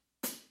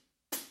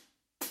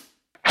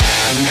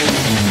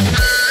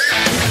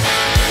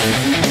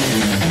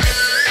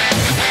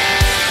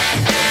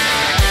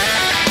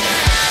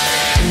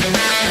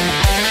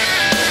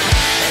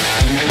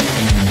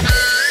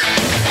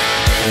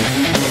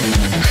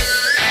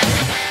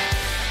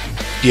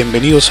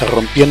Bienvenidos a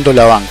Rompiendo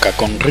la Banca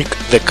con Rick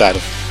Decard.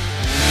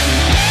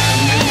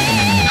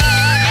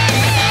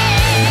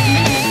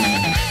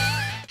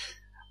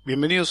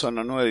 Bienvenidos a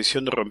una nueva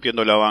edición de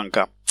Rompiendo la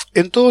Banca.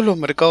 En todos los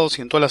mercados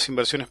y en todas las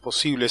inversiones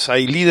posibles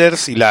hay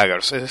leaders y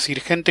laggers, es decir,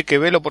 gente que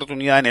ve la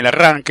oportunidad en el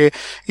arranque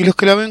y los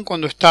que la ven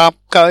cuando está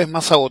cada vez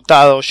más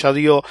agotado, ya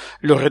dio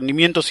los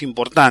rendimientos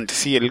importantes,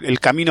 ¿sí? el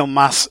camino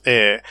más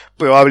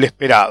probable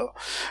esperado.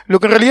 Lo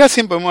que en realidad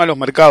siempre mueve a los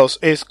mercados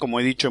es, como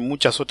he dicho en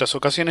muchas otras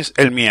ocasiones,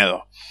 el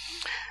miedo.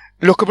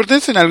 Los que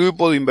pertenecen al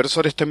grupo de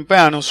inversores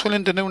tempranos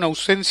suelen tener una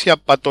ausencia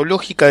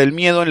patológica del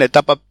miedo en la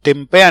etapa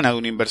temprana de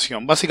una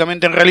inversión.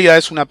 Básicamente, en realidad,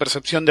 es una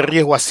percepción de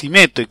riesgo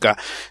asimétrica.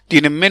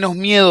 Tienen menos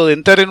miedo de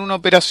entrar en una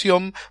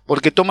operación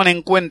porque toman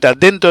en cuenta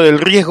dentro del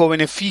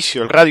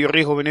riesgo-beneficio, el radio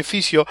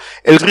riesgo-beneficio,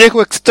 el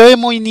riesgo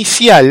extremo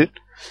inicial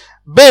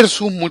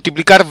versus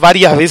multiplicar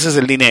varias veces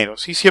el dinero.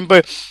 ¿Sí?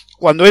 Siempre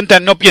cuando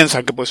entran no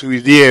piensan que puede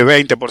subir 10,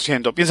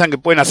 20%, piensan que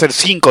pueden hacer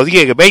 5,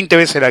 10, 20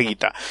 veces la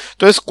guita.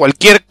 Entonces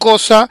cualquier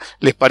cosa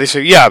les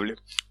parece viable.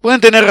 Pueden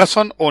tener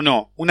razón o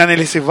no, un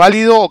análisis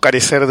válido o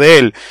carecer de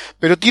él,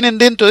 pero tienen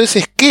dentro de ese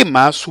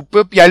esquema su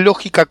propia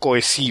lógica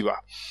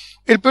cohesiva.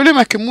 El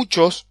problema es que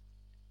muchos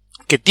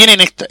que tienen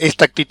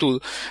esta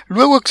actitud,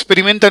 luego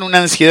experimentan una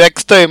ansiedad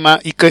extrema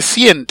y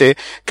creciente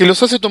que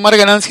los hace tomar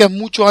ganancias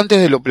mucho antes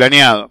de lo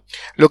planeado,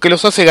 lo que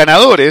los hace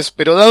ganadores,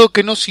 pero dado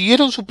que no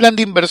siguieron su plan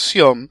de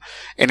inversión,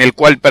 en el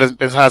cual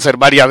pensaban hacer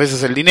varias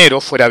veces el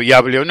dinero, fuera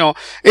viable o no,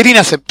 era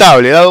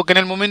inaceptable, dado que en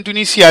el momento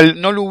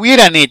inicial no lo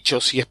hubieran hecho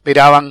si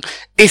esperaban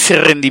ese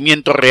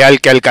rendimiento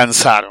real que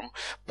alcanzaron,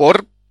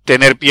 por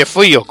tener pies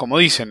fríos, como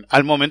dicen,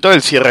 al momento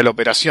del cierre de la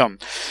operación.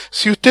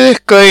 Si ustedes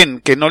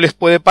creen que no les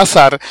puede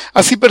pasar,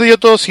 así perdió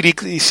todo Sir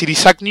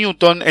Isaac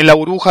Newton en la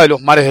burbuja de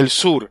los mares del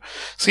sur.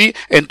 ¿Sí?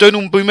 Entró en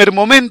un primer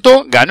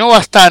momento, ganó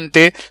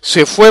bastante,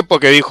 se fue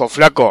porque dijo,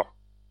 flaco,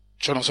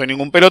 yo no soy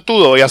ningún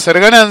pelotudo, voy a hacer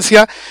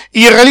ganancia,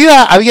 y en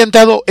realidad había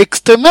entrado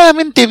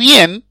extremadamente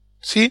bien,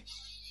 ¿sí?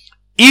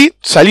 Y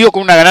salió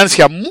con una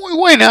ganancia muy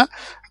buena,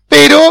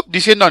 pero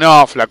diciendo,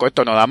 no, flaco,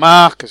 esto no da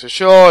más, qué sé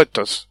yo,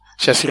 esto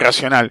ya es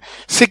irracional.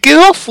 Se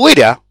quedó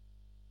afuera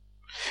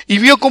y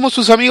vio cómo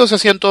sus amigos se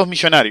hacían todos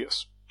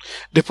millonarios.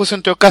 Después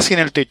entró casi en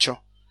el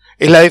techo.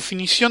 Es la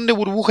definición de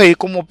burbuja y de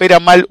cómo opera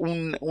mal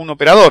un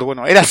operador.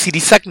 Bueno, era Sir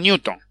Isaac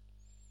Newton.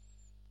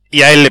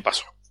 Y a él le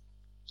pasó.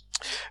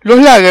 Los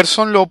laggers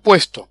son lo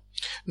opuesto.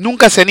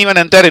 Nunca se animan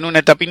a entrar en una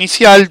etapa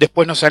inicial,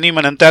 después no se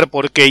animan a entrar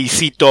porque, y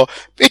cito,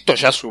 esto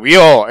ya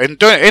subió,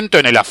 entro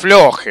en el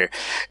afloje.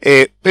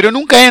 Pero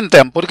nunca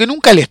entran porque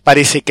nunca les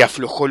parece que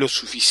aflojó lo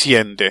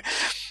suficiente.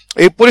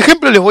 Por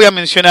ejemplo, les voy a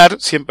mencionar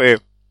siempre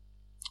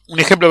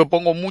un ejemplo que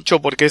pongo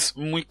mucho porque es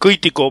muy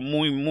crítico,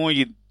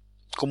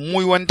 con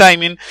muy buen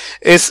timing,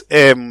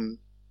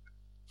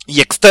 y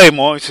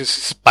extremo,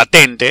 es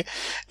patente.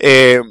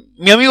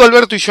 Mi amigo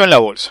Alberto y yo en la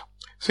bolsa.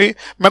 ¿Sí?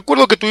 Me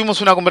acuerdo que tuvimos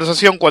una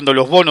conversación cuando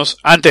los bonos,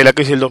 antes de la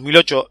crisis del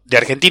 2008, de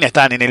Argentina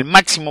estaban en el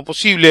máximo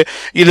posible,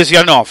 y él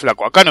decía, no,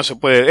 flaco, acá no se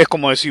puede, es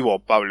como decís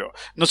vos, Pablo,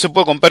 no se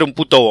puede comprar un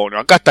puto bono,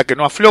 acá hasta que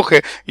no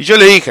afloje, y yo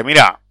le dije,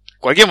 mirá,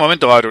 cualquier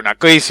momento va a haber una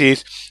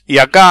crisis, y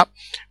acá,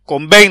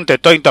 con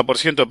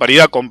 20-30% de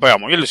paridad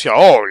compramos. Y él decía,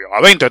 obvio, a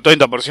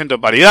 20-30% de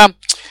paridad,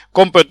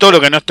 compro todo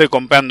lo que no estoy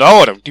comprando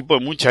ahora, un tipo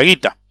de mucha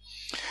guita.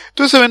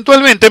 Entonces,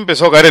 eventualmente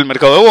empezó a caer el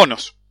mercado de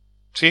bonos,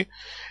 ¿sí?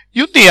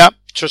 Y un día,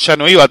 yo ya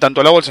no iba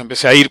tanto a la bolsa,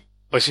 empecé a ir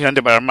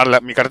precisamente para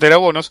armar mi cartera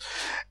de bonos.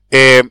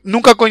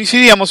 Nunca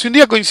coincidíamos, y un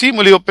día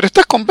coincidimos, le digo, ¿pero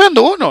estás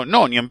comprando bonos?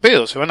 No, ni en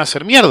pedo, se van a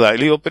hacer mierda. Y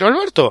le digo, pero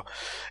Alberto,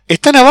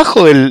 están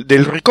abajo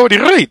del recovery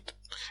rate.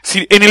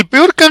 Si en el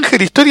peor canje de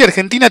la historia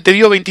Argentina te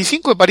dio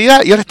 25 de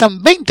paridad y ahora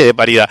están 20 de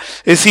paridad.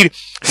 Es decir,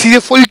 si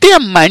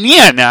defaultean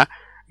mañana,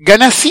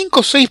 ganás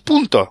 5 o 6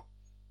 puntos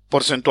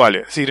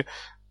porcentuales. Es decir,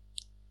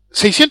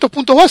 600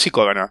 puntos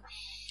básicos ganás.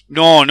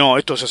 No,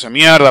 esto se hace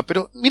mierda,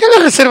 pero mirá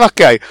las reservas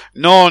que hay.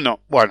 No,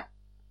 bueno,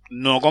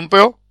 no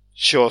compró,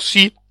 yo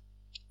sí.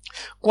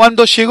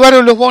 Cuando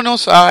llegaron los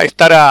bonos a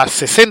estar a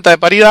 60 de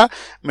paridad,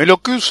 me lo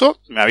cruzo,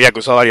 me había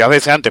cruzado varias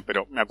veces antes,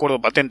 pero me acuerdo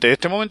patente de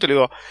este momento, le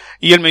digo,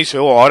 y él me dice,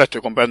 ahora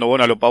estoy comprando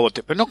bonos a los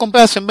pavotes, pero no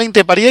comprás en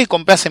 20 de paridad y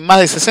comprás en más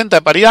de 60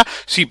 de paridad,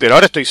 sí, pero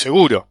ahora estoy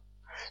seguro.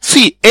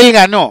 Sí, él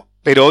ganó,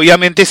 pero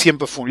obviamente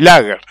siempre fue un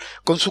lagger.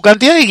 Con su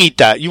cantidad de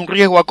guita y un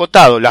riesgo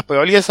acotado, las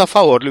probabilidades a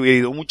favor le hubiera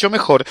ido mucho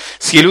mejor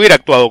si él hubiera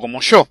actuado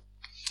como yo.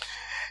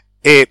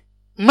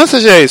 Más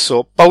allá de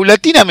eso,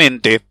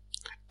 paulatinamente,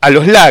 a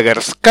los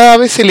laggers cada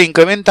vez se le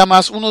incrementa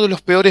más uno de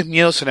los peores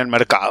miedos en el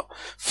mercado.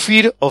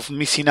 Fear of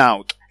missing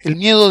out. El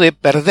miedo de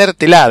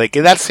perdértela, de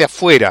quedarse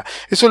afuera.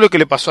 Eso es lo que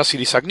le pasó a Sir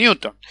Isaac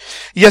Newton.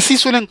 Y así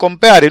suelen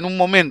comprar en un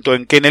momento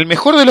en que en el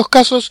mejor de los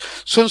casos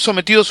son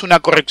sometidos a una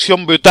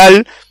corrección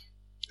brutal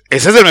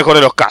Ese es el mejor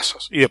de los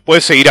casos, y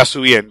después seguirá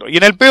subiendo. Y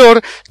en el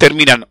peor,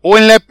 terminan o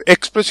en la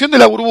explosión de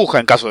la burbuja,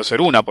 en caso de ser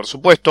una, por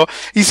supuesto,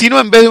 y si no,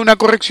 en vez de una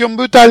corrección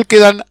brutal,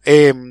 quedan...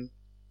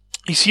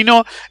 y si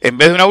no, en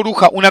vez de una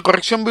burbuja, una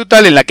corrección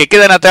brutal en la que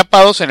quedan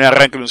atrapados en el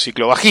arranque de un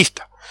ciclo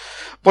bajista.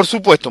 Por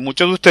supuesto,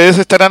 muchos de ustedes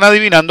estarán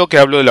adivinando que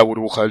hablo de la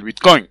burbuja del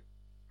Bitcoin.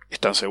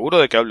 ¿Están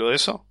seguros de que hablo de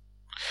eso?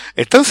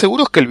 ¿Están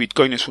seguros que el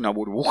Bitcoin es una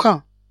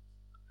burbuja?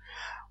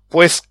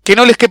 Pues que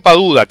no les quepa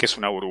duda que es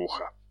una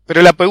burbuja.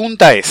 Pero la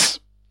pregunta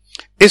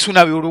 ¿es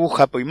una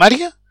burbuja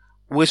primaria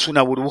o es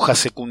una burbuja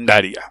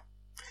secundaria?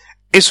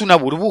 ¿Es una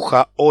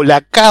burbuja o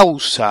la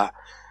causa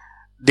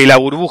de la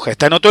burbuja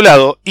está en otro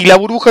lado y la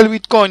burbuja del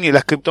Bitcoin y de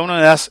las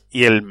criptomonedas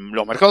y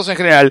los mercados en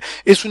general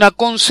es una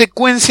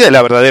consecuencia de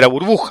la verdadera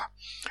burbuja?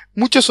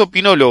 Muchos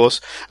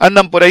opinólogos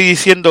andan por ahí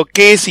diciendo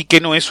qué es y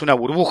qué no es una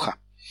burbuja,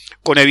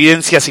 con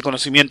evidencias y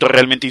conocimiento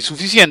realmente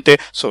insuficiente,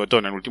 sobre todo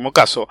en el último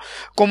caso.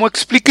 Como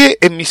expliqué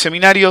en mi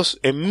seminario,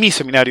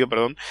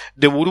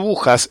 de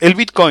burbujas, el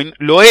Bitcoin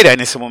lo era en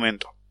ese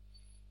momento.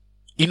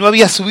 Y no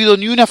había subido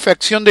ni una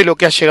fracción de lo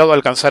que ha llegado a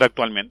alcanzar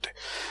actualmente.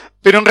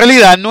 Pero en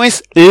realidad no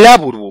es la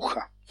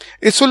burbuja.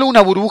 Es solo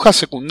una burbuja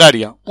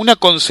secundaria, una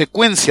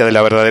consecuencia de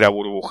la verdadera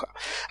burbuja.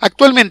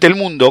 Actualmente el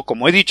mundo,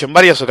 como he dicho en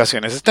varias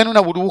ocasiones, está en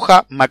una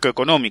burbuja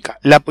macroeconómica,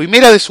 la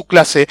primera de su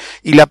clase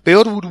y la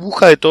peor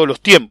burbuja de todos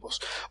los tiempos,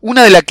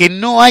 una de la que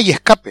no hay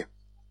escape.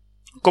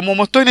 Como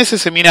mostró en ese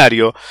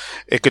seminario,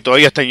 que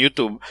todavía está en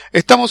YouTube,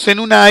 estamos en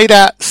una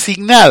era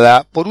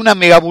signada por una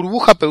mega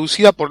burbuja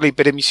producida por la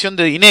hiperemisión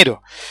de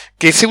dinero,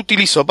 que se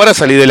utilizó para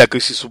salir de la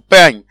crisis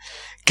subprime,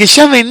 que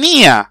ya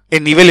venía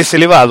en niveles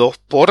elevados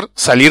por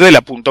salir de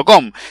la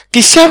 .com,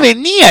 que ya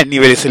venía en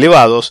niveles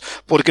elevados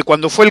porque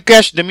cuando fue el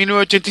crash de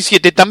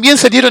 1987 también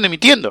salieron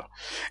emitiendo.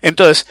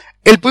 Entonces,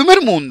 el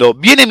primer mundo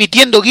viene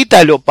emitiendo guita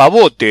a lo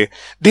pavote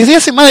desde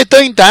hace más de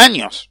 30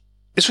 años.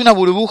 Es una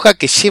burbuja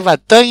que lleva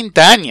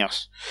 30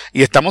 años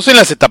y estamos en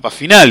las etapas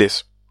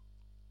finales.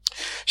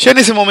 Ya en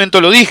ese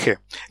momento lo dije,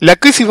 la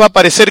crisis va a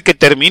parecer que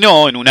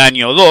terminó en un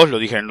año o dos, lo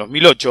dije en el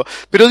 2008,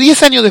 pero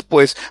 10 años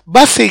después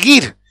va a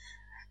seguir.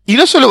 Y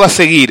no solo va a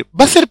seguir,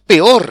 va a ser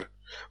peor.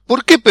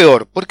 ¿Por qué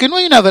peor? Porque no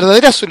hay una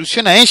verdadera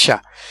solución a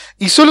ella.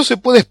 Y solo se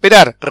puede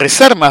esperar,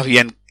 rezar más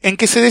bien, en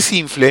que se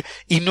desinfle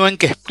y no en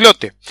que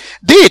explote.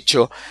 De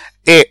hecho,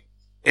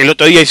 el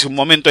otro día hice un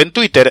momento en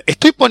Twitter,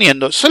 estoy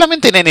poniendo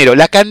solamente en enero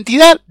la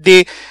cantidad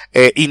de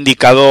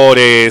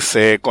indicadores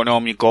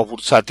económicos,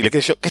 bursátiles,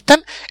 que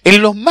están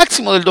en los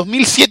máximos del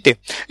 2007.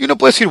 Y uno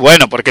puede decir,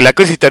 bueno, porque la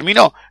crisis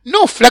terminó.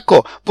 No,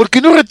 flaco,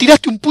 porque no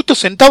retiraste un puto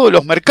centavo de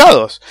los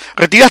mercados.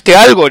 Retiraste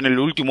algo en el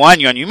último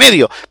año, año y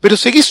medio, pero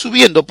seguís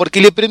subiendo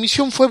porque la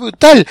premisión fue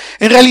brutal.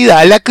 En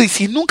realidad, la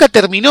crisis nunca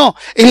terminó.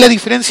 Es la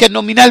diferencia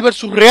nominal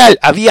versus real.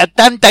 Había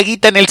tanta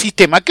guita en el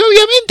sistema que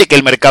obviamente que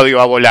el mercado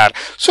iba a volar.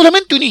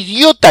 Solamente un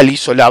idiota le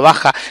hizo la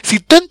baja. Si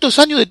tantos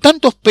años de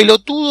tantos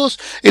pelotudos,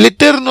 el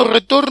eterno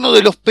retorno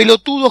de los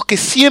pelotudos que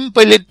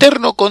siempre el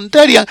eterno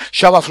contrarian,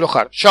 ya va a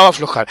aflojar, ya va a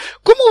aflojar.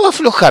 ¿Cómo va a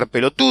aflojar,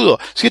 pelotudo?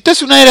 Si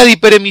estás en una era de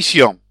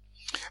hiperemisión.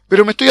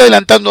 Pero me estoy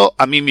adelantando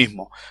a mí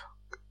mismo.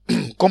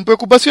 Con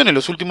preocupación en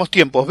los últimos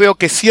tiempos veo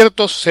que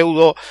ciertos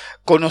pseudo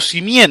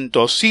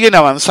conocimientos siguen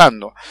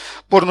avanzando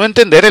por no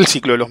entender el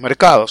ciclo de los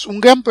mercados. Un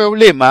gran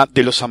problema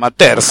de los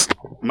amateurs,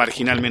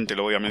 marginalmente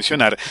lo voy a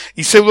mencionar,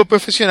 y pseudo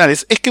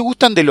profesionales es que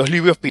gustan de los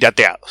libros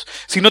pirateados.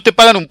 Si no te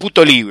pagan un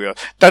puto libro,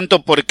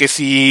 tanto porque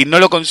si no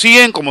lo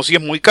consiguen, como si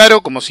es muy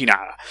caro, como si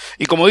nada.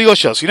 Y como digo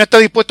yo, si no estás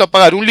dispuesto a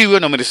pagar un libro,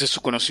 no mereces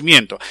su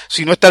conocimiento.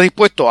 Si no estás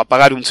dispuesto a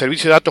pagar un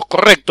servicio de datos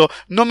correcto,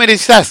 no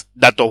mereces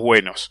datos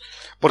buenos.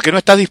 Porque no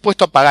estás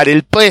dispuesto a pagar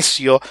el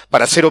precio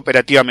para ser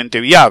operativamente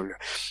viable.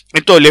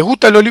 Entonces, ¿les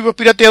gustan los libros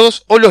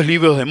pirateados o los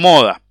libros de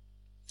moda?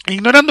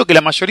 Ignorando que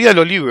la mayoría de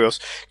los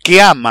libros que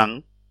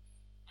aman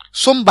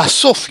son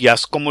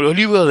basofias como los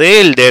libros de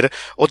Elder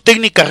o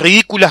técnicas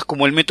ridículas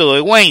como el método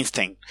de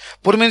Weinstein.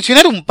 Por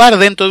mencionar un par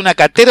dentro de una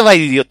caterva de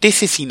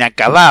idioteces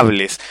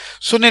inacabables,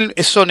 son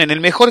en el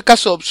mejor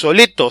caso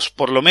obsoletos,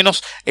 por lo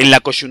menos en la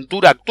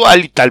coyuntura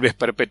actual y tal vez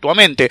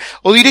perpetuamente,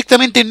 o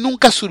directamente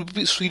nunca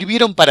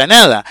sirvieron para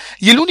nada,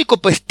 y el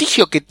único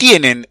prestigio que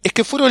tienen es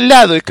que fueron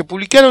ladroes que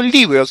publicaron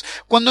libros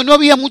cuando no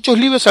había muchos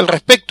libros al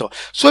respecto.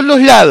 Son los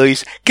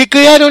ladroes que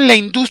crearon la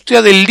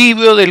industria del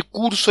libro, del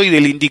curso y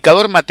del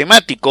indicador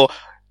matemático.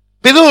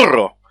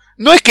 Pedorro.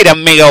 No es que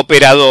eran mega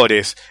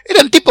operadores,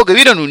 eran tipos que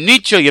vieron un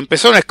nicho y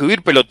empezaron a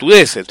escribir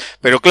pelotudeces.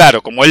 Pero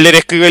claro, como Elder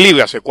escribe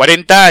libros hace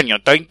 40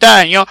 años, 30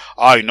 años,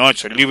 ay no,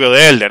 es el libro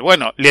de Elder.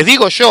 Bueno, les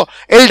digo yo,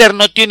 Elder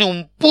no tiene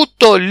un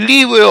puto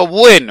libro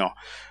bueno.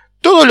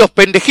 Todos los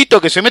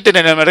pendejitos que se meten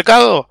en el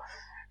mercado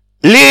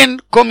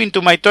leen Coming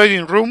to My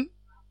Trading Room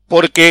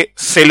porque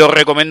se lo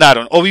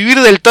recomendaron. O Vivir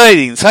del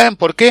Trading, ¿saben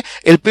por qué?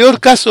 El peor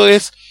caso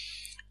es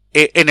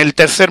en el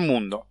tercer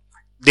mundo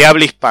de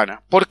habla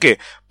hispana. ¿Por qué?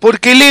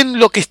 Porque leen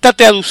lo que está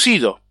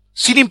traducido,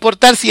 sin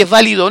importar si es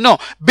válido o no.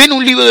 Ven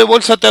un libro de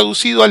bolsa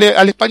traducido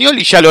al español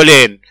y ya lo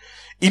leen.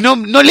 Y no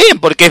leen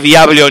porque es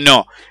viable o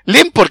no.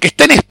 Leen porque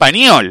está en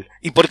español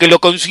y porque lo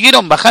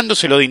consiguieron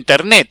bajándoselo de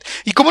internet.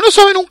 Y como no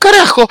saben un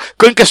carajo,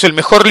 creen que es el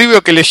mejor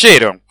libro que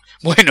leyeron.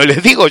 Bueno,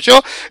 les digo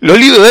yo, los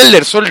libros de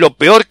Elder son lo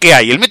peor que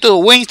hay. El método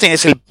Weinstein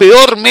es el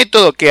peor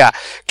método que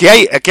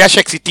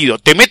haya existido.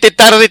 Te mete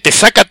tarde, te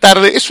saca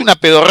tarde, es una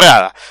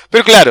pedorrada.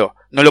 Pero claro,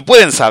 no lo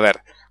pueden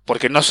saber,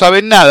 porque no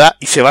saben nada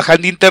y se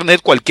bajan de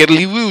internet cualquier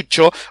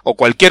librucho o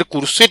cualquier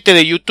cursete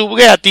de YouTube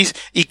gratis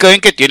y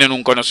creen que tienen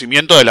un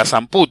conocimiento de la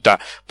zamputa.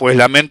 Pues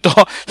lamento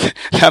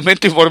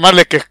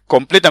informarles que es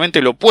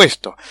completamente lo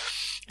opuesto.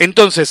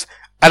 Entonces,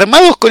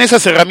 armados con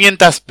esas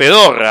herramientas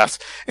pedorras,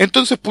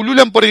 entonces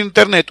pululan por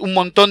internet un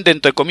montón de,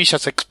 entre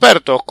comillas,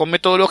 expertos, con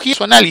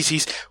metodologías o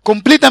análisis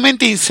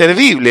completamente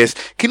inservibles,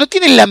 que no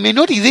tienen la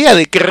menor idea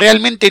de que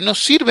realmente no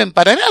sirven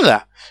para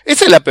nada.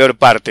 Esa es la peor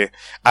parte,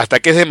 hasta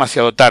que es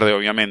demasiado tarde,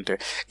 obviamente.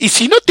 Y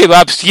si no te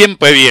va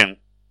siempre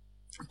bien,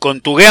 con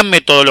tu gran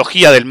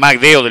metodología del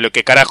MACD o de lo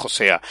que carajo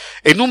sea,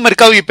 en un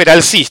mercado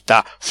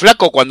hiperalcista,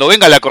 flaco, cuando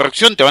venga la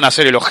corrección te van a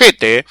hacer el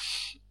ojete, ¿eh?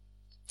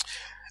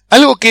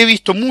 Algo que he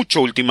visto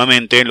mucho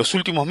últimamente, en los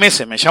últimos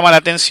meses, me llama la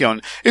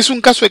atención, es un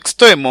caso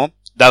extremo,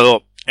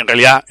 dado, en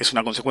realidad es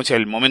una consecuencia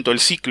del momento del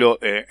ciclo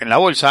en la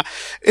bolsa,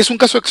 es un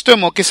caso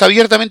extremo que es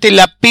abiertamente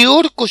la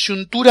peor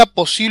coyuntura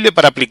posible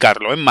para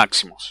aplicarlo, en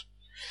máximos.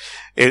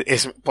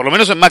 Por lo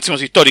menos en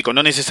máximos históricos,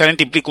 no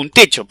necesariamente implica un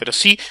techo, pero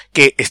sí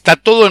que está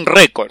todo en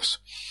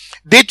récords.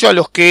 De hecho, a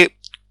los que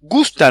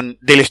gustan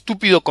del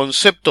estúpido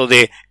concepto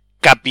de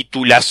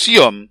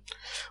capitulación,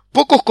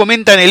 pocos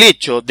comentan el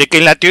hecho de que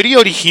en la teoría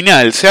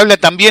original se habla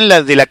también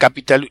de la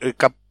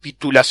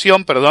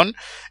capitulación,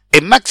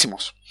 en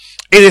máximos.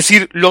 Es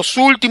decir, los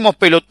últimos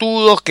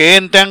pelotudos que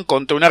entran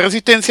contra una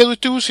resistencia de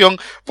distribución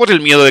por el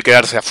miedo de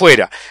quedarse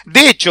afuera.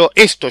 De hecho,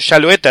 esto ya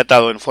lo he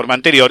tratado en forma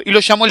anterior y lo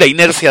llamo la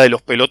inercia de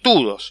los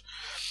pelotudos.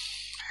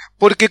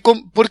 ¿Por qué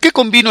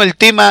combino el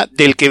tema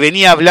del que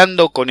venía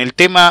hablando con el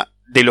tema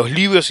de los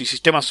libros y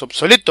sistemas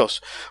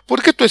obsoletos?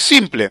 Porque esto es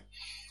simple.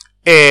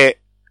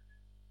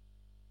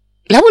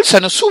 La bolsa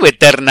no sube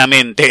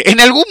eternamente.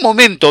 En algún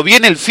momento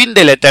viene el fin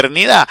de la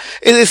eternidad.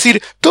 Es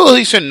decir, todos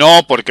dicen,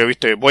 no, porque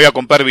voy a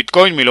comprar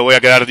Bitcoin y me lo voy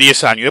a quedar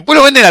 10 años. Después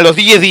lo venden a los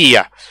 10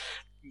 días.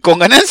 Con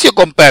ganancia o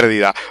con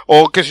pérdida.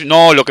 O que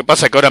no, lo que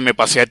pasa es que ahora me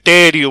pasé a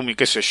Ethereum y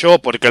qué sé yo,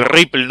 porque el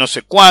Ripple no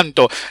sé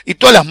cuánto. Y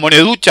todas las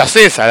moneduchas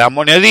esas, la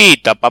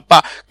monedita,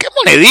 papá. ¿Qué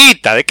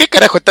monedita? ¿De qué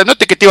carajo está? No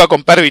que te iba a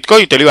comprar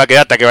Bitcoin y te lo iba a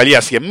quedar hasta que valía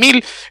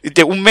 100.000.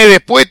 Y un mes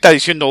después está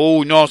diciendo,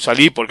 no,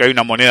 salí porque hay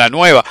una moneda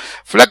nueva.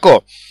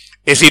 Flaco.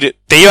 Es decir,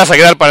 te ibas a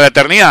quedar para la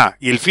eternidad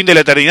y el fin de la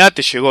eternidad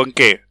te llegó ¿en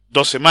qué?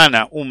 ¿2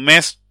 semanas? ¿1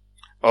 mes?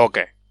 Ok.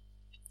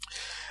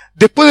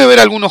 Después de ver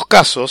algunos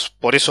casos,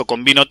 por eso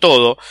combino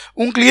todo,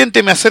 un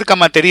cliente me acerca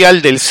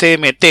material del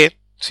CMT,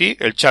 ¿sí?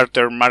 El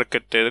Charter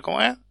Market,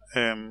 ¿cómo es?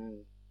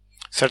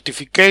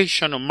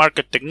 Certification of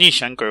Market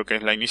Technician, creo que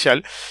es la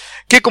inicial,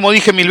 que como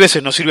dije 1000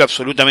 veces no sirve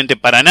absolutamente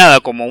para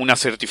nada como una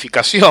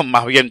certificación,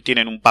 más bien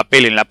tienen un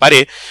papel en la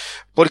pared,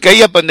 porque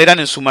ahí aprenderán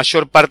en su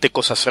mayor parte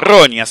cosas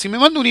erróneas. Y me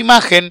manda una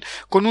imagen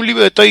con un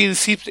libro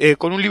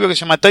con un libro que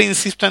se llama Trading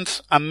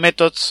Systems and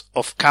Methods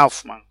of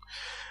Kaufman.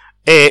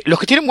 Los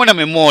que tienen buena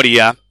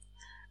memoria,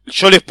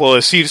 yo les puedo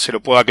decir, se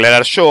lo puedo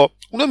aclarar yo,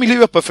 uno de mis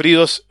libros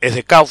preferidos es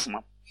de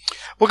Kaufman.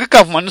 Porque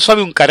Kaufman no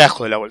sabe un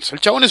carajo de la bolsa.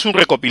 El chabón es un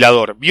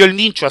recopilador, vio el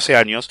nicho hace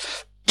años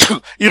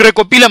y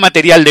recopila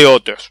material de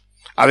otros.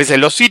 A veces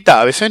lo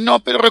cita, a veces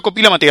no, pero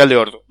recopila material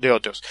de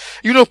otros.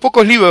 Y uno de los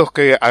pocos libros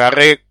que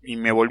agarré y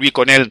me volví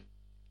con él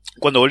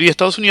cuando volví a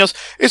Estados Unidos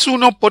es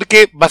uno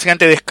porque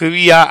básicamente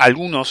describía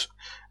algunos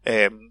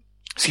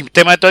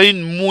sistemas de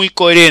trading muy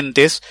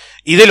coherentes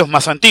y de los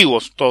más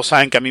antiguos. Todos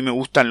saben que a mí me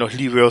gustan los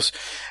libros,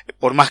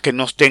 por más que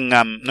no estén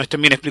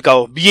bien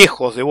explicados,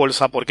 viejos de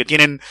bolsa, porque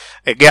tienen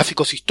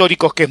gráficos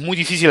históricos que es muy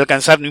difícil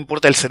alcanzar, no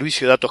importa el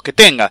servicio de datos que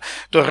tenga.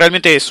 Entonces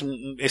realmente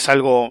es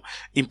algo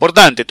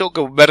importante. Tengo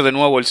que ver de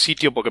nuevo el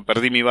sitio porque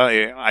perdí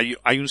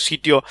hay un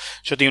sitio,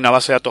 yo tenía una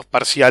base de datos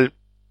parcial.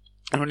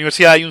 En la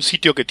universidad hay un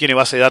sitio que tiene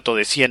base de datos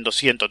de 100,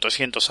 200,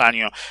 300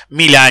 años,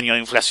 1000 años de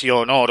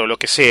inflación, oro, lo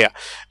que sea.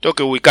 Tengo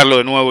que ubicarlo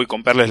de nuevo y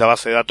comprarles la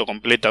base de datos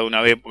completa de una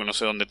vez porque no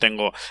sé dónde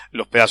tengo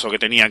los pedazos que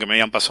tenía que me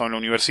habían pasado en la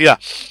universidad.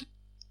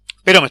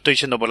 Pero me estoy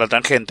yendo por la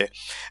tangente.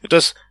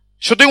 Entonces,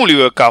 yo tengo un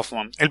libro de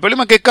Kaufman. El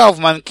problema es que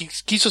Kaufman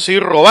quiso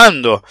seguir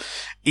robando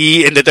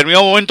y en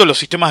determinado momento los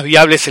sistemas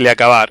viables se le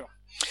acabaron.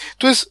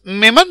 Entonces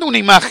me manda una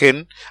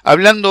imagen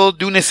hablando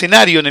de un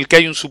escenario en el que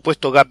hay un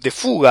supuesto gap de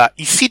fuga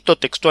y cito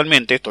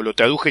textualmente, esto lo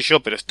traduje yo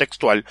pero es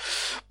textual,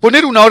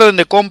 poner una orden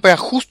de compra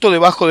justo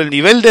debajo del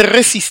nivel de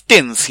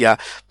resistencia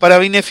para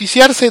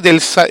beneficiarse del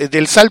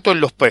salto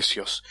en los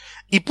precios.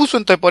 Y puso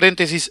entre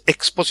paréntesis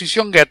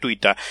exposición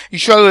gratuita. Y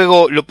yo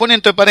luego lo pone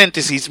entre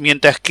paréntesis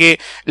mientras que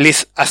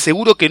les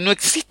aseguro que no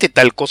existe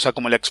tal cosa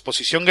como la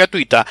exposición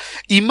gratuita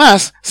y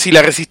más si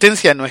la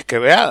resistencia no es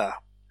quebrada.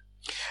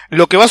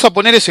 Lo que vas a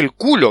poner es el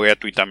culo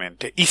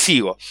gratuitamente. Y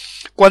sigo.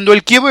 Cuando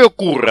el quiebre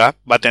ocurra,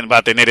 va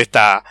a tener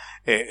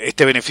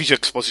este beneficio de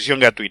exposición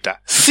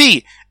gratuita.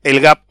 Si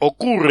el gap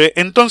ocurre,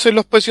 entonces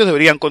los precios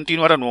deberían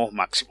continuar a nuevos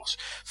máximos.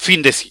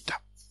 Fin de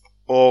cita.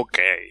 Ok.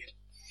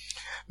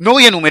 No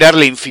voy a enumerar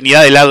la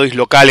infinidad de lados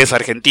locales,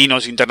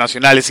 argentinos,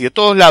 internacionales y de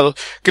todos lados,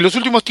 que en los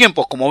últimos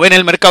tiempos, como ven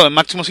el mercado en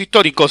máximos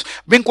históricos,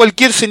 ven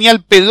cualquier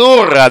señal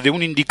pedorra de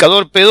un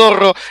indicador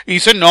pedorro y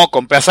dicen, no,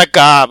 compras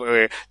acá,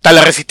 está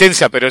la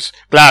resistencia, pero es,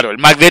 claro, el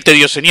MACD te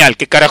dio señal,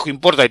 ¿qué carajo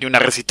importa que tiene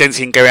una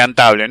resistencia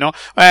inquebrantable, no?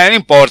 No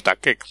importa,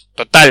 que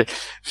total,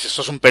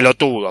 sos un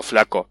pelotudo,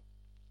 flaco.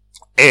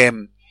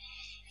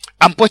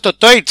 Han puesto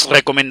trades,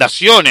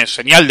 recomendaciones,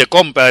 señal de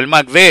compra del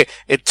MACD,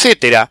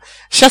 etcétera,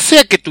 ya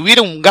sea que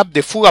tuviera un gap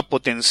de fuga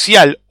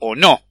potencial o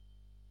no.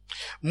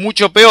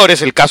 Mucho peor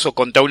es el caso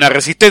contra una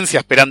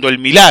resistencia esperando el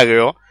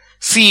milagro.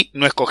 Sí,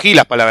 no escogí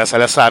las palabras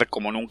al azar,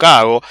 como nunca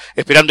hago,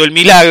 esperando el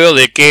milagro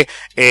de que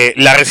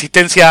la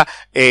resistencia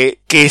que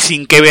es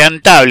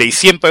inquebrantable y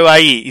siempre va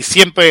ahí y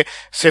siempre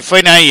se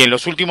frena ahí en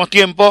los últimos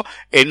tiempos,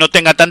 no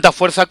tenga tanta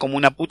fuerza como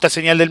una puta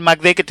señal del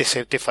MACD que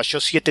te falló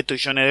 7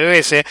 trillones de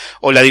veces,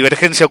 o la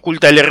divergencia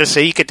oculta del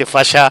RSI que te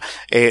falla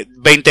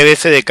 20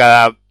 veces de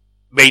cada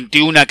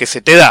 21 que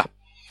se te da.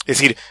 Es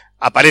decir,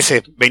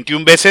 aparece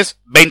 21 veces,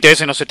 20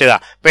 veces no se te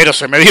da, pero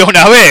se me dio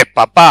una vez,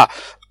 papá.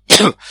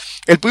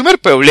 El primer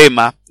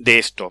problema de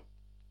esto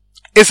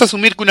es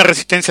asumir que una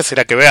resistencia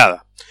será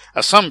quebrada.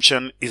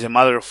 Assumption is the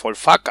mother of all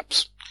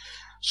fuck-ups.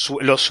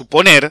 Lo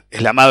suponer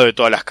es la madre de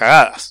todas las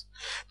cagadas.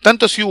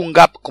 Tanto si hubo un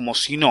gap como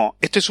si no,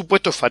 este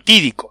supuesto es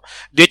fatídico.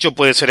 De hecho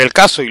puede ser el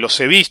caso, y los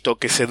he visto,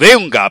 que se dé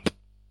un gap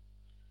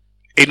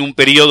en un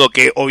periodo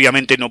que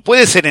obviamente no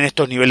puede ser en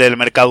estos niveles del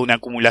mercado una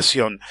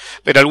acumulación,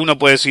 pero alguno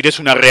puede decir es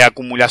una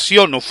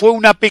reacumulación o fue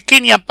una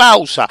pequeña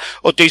pausa,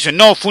 o te dicen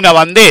no, fue una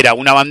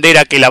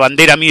bandera que la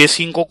bandera mide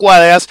 5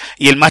 cuadras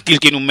y el mástil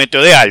tiene 1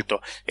 metro de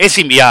alto. Es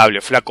inviable,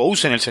 flaco,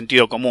 usen el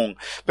sentido común.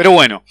 Pero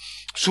bueno,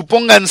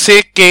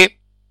 supónganse que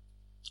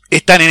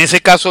están en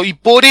ese caso y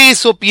por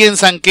eso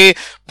piensan que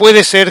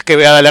puede ser que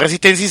vea la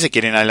resistencia y se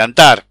quieren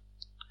adelantar.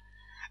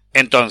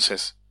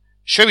 Entonces,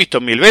 yo he visto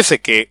 1000 veces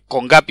que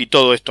con gap y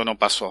todo esto no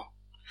pasó.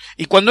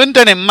 Y cuando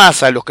entran en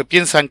masa los que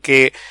piensan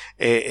que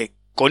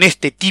con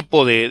este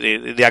tipo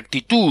de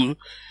actitud,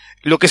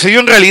 lo que se dio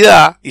en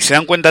realidad, y se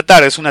dan cuenta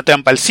tarde, es una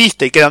trampa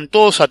alcista y quedan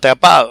todos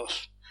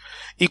atrapados.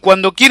 Y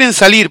cuando quieren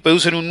salir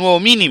producen un nuevo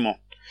mínimo,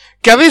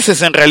 que a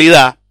veces en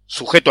realidad,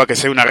 sujeto a que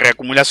sea una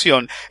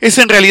reacumulación, es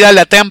en realidad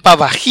la trampa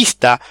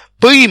bajista,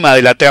 prima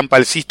de la trampa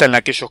alcista en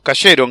la que ellos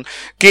cayeron,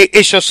 que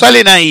ellos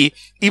salen ahí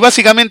y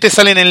básicamente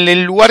salen en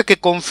el lugar que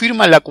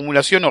confirma la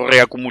acumulación o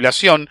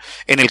reacumulación,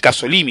 en el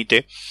caso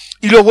límite,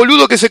 y los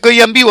boludos que se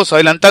creían vivos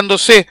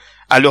adelantándose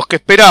a los que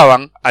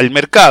esperaban, al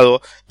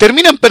mercado,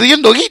 terminan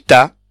perdiendo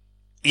guita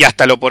y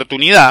hasta la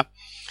oportunidad,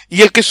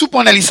 y el que supo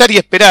analizar y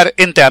esperar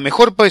entra a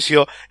mejor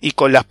precio y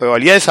con las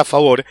probabilidades a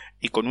favor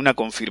y con una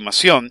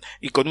confirmación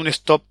y con un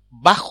stop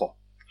bajo.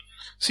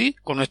 ¿Sí?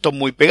 Con un stop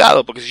muy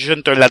pegado, porque si yo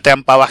entro en la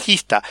trampa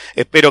bajista,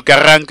 espero que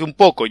arranque un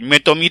poco y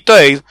meto mi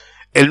trade,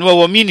 el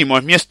nuevo mínimo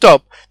es mi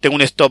stop, tengo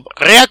un stop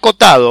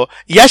reacotado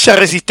y haya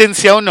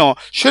resistencia o no,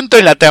 yo entro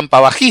en la trampa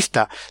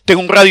bajista,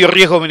 tengo un radio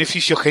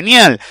riesgo-beneficio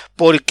genial,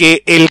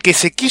 porque el que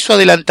se quiso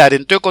adelantar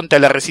entró contra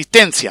la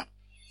resistencia,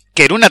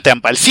 que era una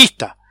trampa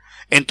alcista.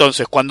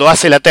 Entonces, cuando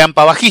hace la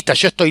trampa bajista,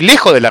 yo estoy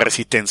lejos de la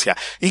resistencia.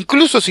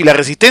 Incluso si la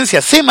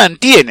resistencia se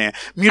mantiene,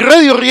 mi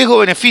radio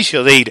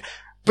riesgo-beneficio de ir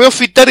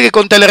profit target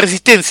contra la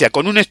resistencia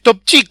con un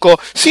stop chico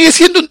sigue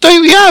siendo un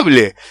trade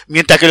viable,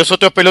 mientras que los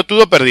otros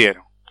pelotudos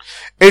perdieron.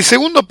 El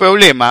segundo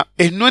problema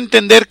es no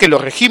entender que los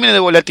regímenes de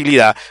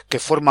volatilidad, que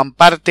forman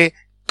parte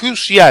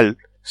crucial,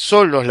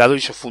 son los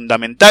ladrillos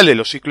fundamentales de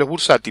los ciclos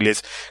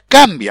bursátiles,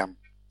 cambian.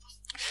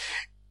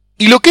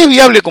 Y lo que es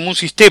viable como un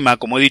sistema,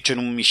 como he dicho en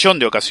 1.000.000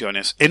 de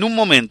ocasiones, en un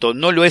momento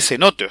no lo es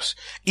en otros,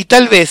 y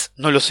tal vez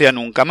no lo sea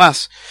nunca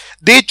más.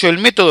 De hecho, el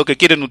método que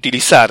quieren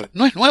utilizar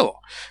no es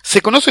nuevo.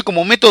 Se conoce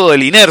como método de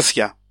la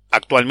inercia,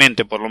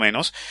 actualmente por lo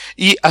menos,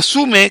 y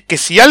asume que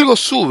si algo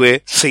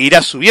sube,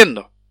 seguirá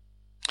subiendo.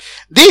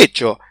 De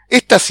hecho,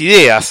 estas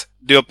ideas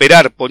de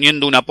operar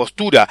poniendo una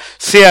postura,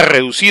 sea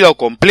reducida o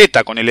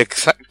completa con el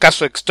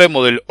caso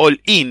extremo del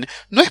all-in,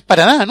 no es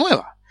para nada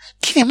nueva.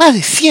 Tiene más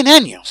de 100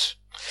 años.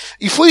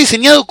 Y fue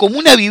diseñado como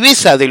una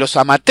viveza de los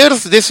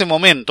amateurs de ese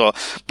momento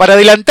para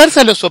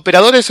adelantarse a los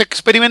operadores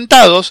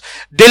experimentados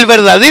del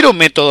verdadero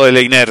método de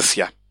la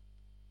inercia.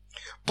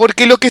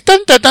 Porque lo que están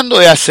tratando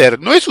de hacer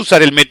no es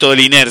usar el método de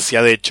la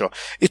inercia, de hecho.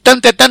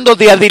 Están tratando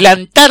de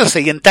adelantarse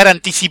y entrar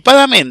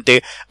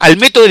anticipadamente al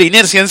método de la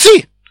inercia en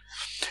sí.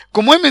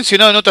 Como he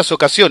mencionado en otras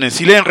ocasiones,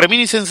 si leen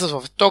Reminiscences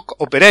of Stock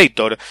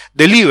Operator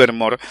de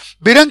Livermore,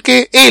 verán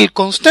que él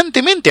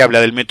constantemente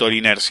habla del método de la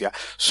inercia,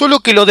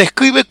 solo que lo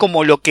describe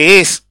como lo que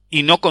es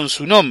y no con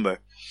su nombre.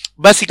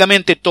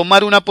 Básicamente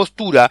tomar una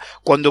postura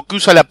cuando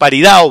cruza la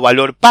paridad o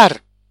valor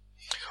par.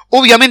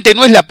 Obviamente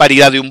no es la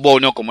paridad de un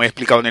bono, como he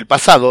explicado en el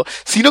pasado,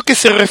 sino que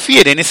se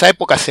refiere, en esa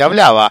época se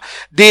hablaba,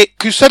 de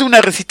cruzar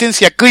una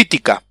resistencia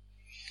crítica,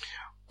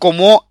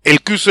 como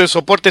el cruce de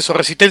soportes o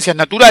resistencias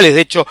naturales.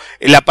 De hecho,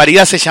 la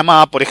paridad se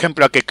llamaba, por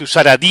ejemplo, a que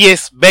cruzara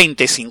 10,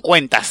 20,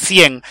 50,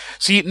 100,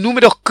 ¿sí?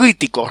 Números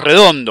críticos,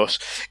 redondos.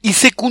 Y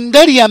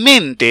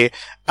secundariamente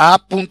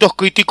a puntos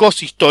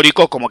críticos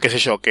históricos, como qué sé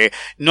yo, que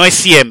no es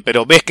 100,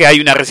 pero ves que hay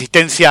una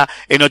resistencia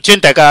en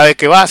 80, cada vez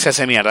que va se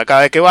hace mierda,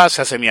 cada vez que va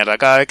se hace mierda,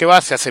 cada vez que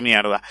va se hace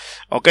mierda,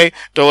 ¿ok?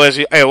 Entonces voy a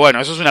decir,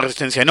 bueno, eso es una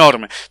resistencia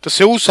enorme. Entonces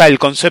se usa el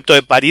concepto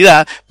de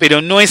paridad,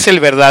 pero no es el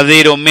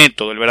verdadero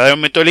método. El verdadero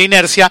método de la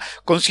inercia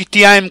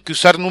consistía en que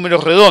usar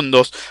números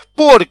redondos,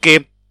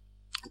 porque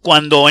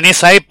cuando en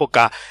esa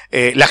época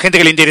la gente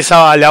que le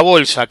interesaba la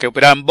bolsa, que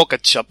operaba en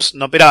bucket shops,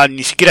 no operaba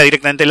ni siquiera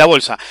directamente en la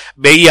bolsa,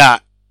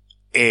 veía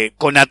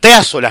con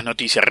atraso las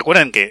noticias.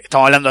 Recuerden que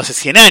estamos hablando de hace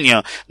 100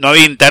 años, no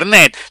había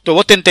internet. Entonces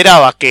vos te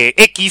enterabas que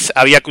X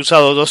había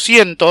cruzado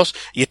 200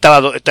 y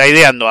estaba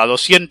tradeando a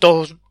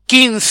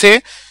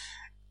 215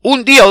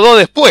 un día o dos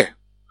después.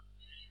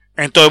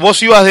 Entonces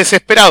vos ibas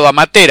desesperado a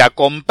Matera a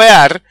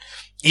comprar,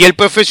 y el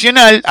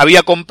profesional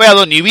había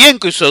comprado ni bien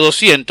que hizo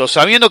 200,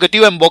 sabiendo que te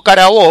iba a embocar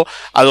a vos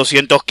a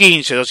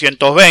 215,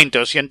 220,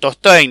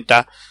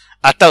 230,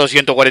 hasta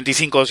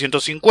 245,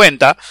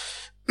 250.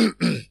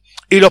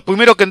 Y los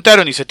primeros que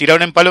entraron y se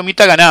tiraron en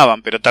palomita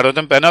ganaban, pero tarde o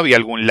temprano había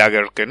algún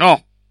lagger que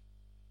no.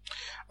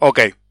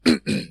 Ok.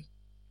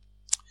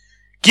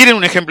 ¿Quieren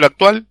un ejemplo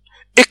actual?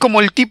 Es como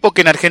el tipo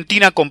que en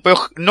Argentina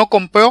no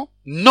compró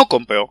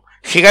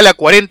Gegal a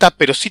 40,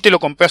 pero sí te lo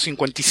compró a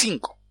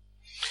 55.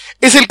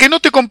 Es el que no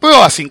te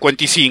compró a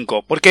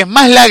 55, porque es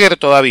más lagger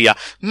todavía,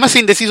 más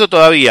indeciso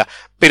todavía,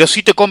 pero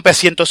sí te compra a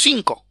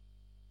 105.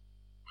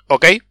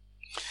 ¿Ok?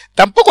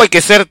 Tampoco hay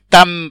que ser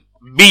tan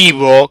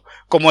vivo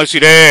como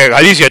decir,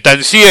 Galicia está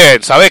en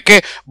 100, ¿sabés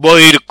qué?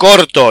 Voy a ir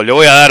corto, le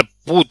voy a dar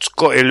puts,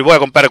 le voy a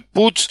comprar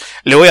puts,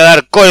 le voy a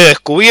dar call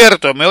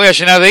descubierto, me voy a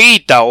llenar de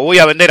guita, o voy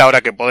a vender,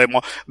 ahora que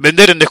podemos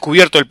vender en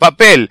descubierto el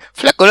papel.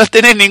 Flaco, no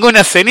tenés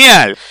ninguna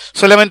señal,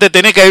 solamente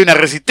tenés que hay una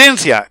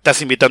resistencia,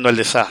 estás invitando al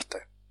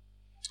desastre.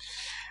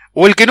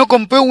 O el que no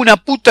compró una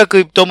puta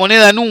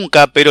criptomoneda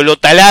nunca, pero lo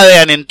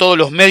taladean en todos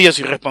los medios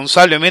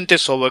irresponsablemente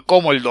sobre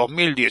cómo el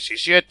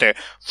 2017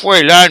 fue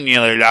el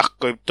año de las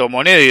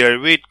criptomonedas y del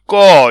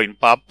Bitcoin,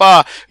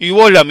 papá, y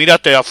vos la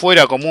miraste de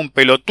afuera como un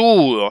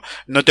pelotudo.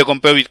 No te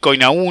compró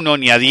Bitcoin a 1,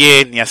 ni a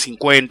 10, ni a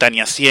 50,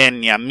 ni a 100,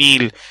 ni a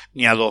 1000,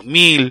 ni a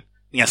 2000,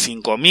 ni a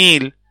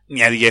 5000,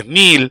 ni a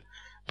 10.000,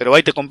 pero va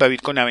y te compra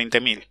Bitcoin a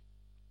 20.000.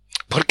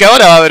 Porque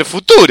ahora va a haber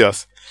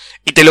futuros.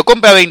 Y te lo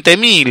compra a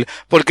 20.000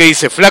 porque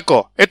dice,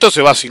 flaco, esto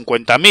se va a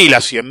 50.000, a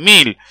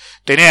 100.000.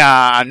 Tenés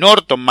a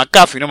Norton,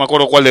 McAfee, no me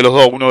acuerdo cuál de los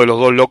dos, uno de los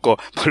dos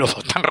locos, pues los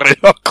dos están re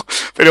locos,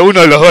 pero uno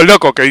de los dos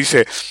locos que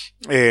dice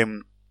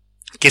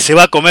que se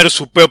va a comer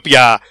su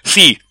propia,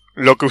 sí,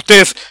 lo que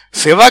ustedes,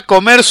 se va a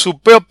comer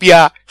su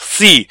propia,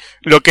 sí,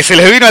 lo que se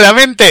les vino a la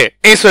mente,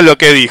 eso es lo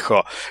que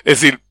dijo.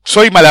 Es decir,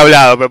 soy mal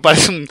hablado, me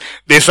parece un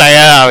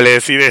desagradable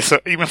decir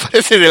eso, y me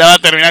parece que la va a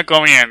terminar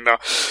comiendo.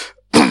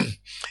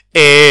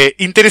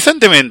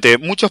 Interesantemente,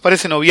 muchos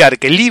parecen obviar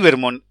que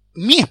Lieberman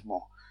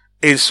mismo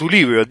en su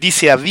libro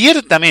dice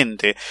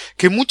abiertamente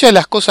que muchas de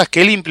las cosas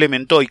que él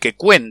implementó y que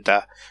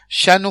cuenta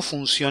ya no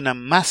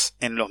funcionan más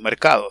en los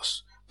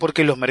mercados,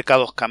 porque los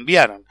mercados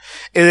cambiaron.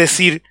 Es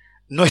decir,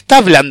 no está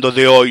hablando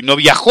de hoy, no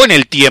viajó en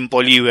el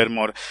tiempo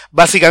Lieberman.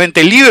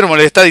 Básicamente Lieberman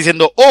le está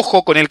diciendo,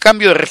 ojo con el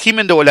cambio de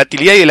régimen de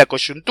volatilidad y de la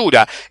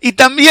coyuntura, y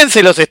también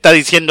se los está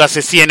diciendo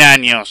hace 100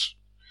 años.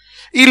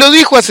 Y lo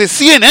dijo hace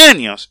 100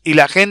 años, y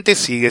la gente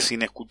sigue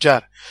sin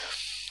escuchar.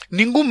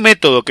 Ningún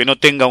método que no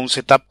tenga un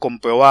setup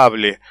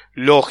comprobable,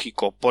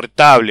 lógico,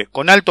 portable,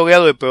 con alto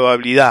grado de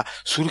probabilidad,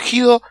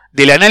 surgido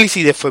del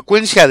análisis de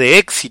frecuencia de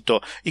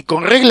éxito y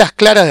con reglas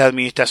claras de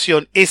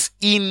administración, es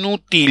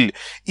inútil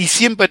y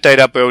siempre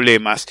traerá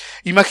problemas.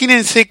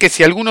 Imagínense que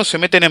si algunos se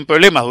meten en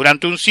problemas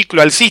durante un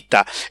ciclo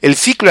alcista, el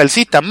ciclo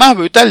alcista más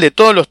brutal de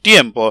todos los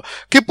tiempos,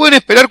 ¿qué pueden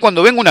esperar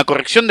cuando venga una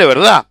corrección de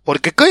verdad?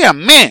 Porque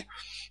créanme,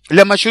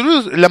 la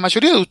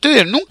mayoría de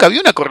ustedes nunca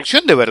vio una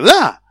corrección de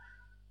verdad.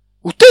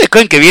 ¿Ustedes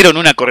creen que vieron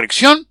una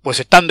corrección? Pues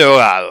están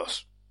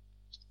drogados.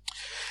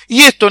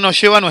 Y esto nos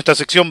lleva a nuestra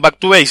sección Back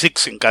to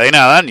Basics,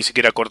 encadenada, ni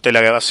siquiera corté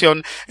la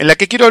grabación, en la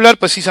que quiero hablar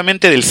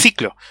precisamente del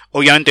ciclo.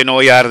 Obviamente no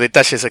voy a dar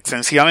detalles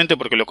extensivamente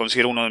porque lo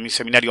considero uno de mis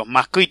seminarios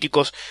más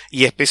críticos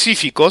y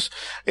específicos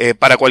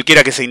para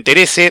cualquiera que se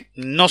interese,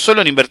 no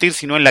solo en invertir,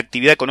 sino en la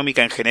actividad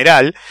económica en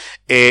general,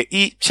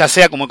 y ya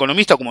sea como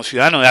economista o como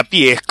ciudadano de a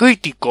pie, es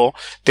crítico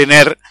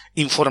tener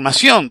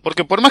información,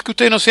 porque por más que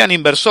ustedes no sean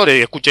inversores,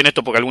 y escuchen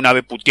esto porque alguna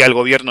vez puteé al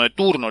gobierno de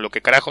turno, lo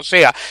que carajo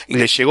sea, y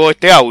les llegó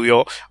este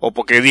audio, o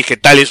porque dije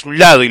tal es un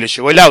lado y les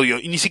llegó el audio,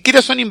 y ni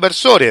siquiera son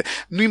inversores,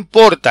 no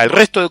importa, el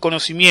resto de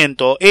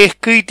conocimiento es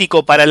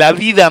crítico para la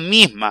vida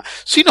misma,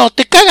 si no,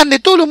 te cagan de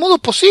todos los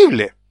modos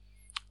posibles,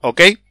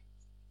 ¿ok?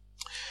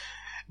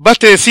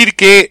 Baste decir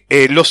que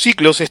los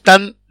ciclos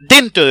están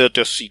dentro de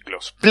otros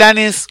ciclos,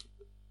 planes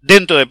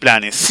dentro de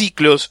planes,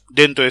 ciclos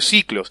dentro de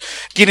ciclos.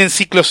 Tienen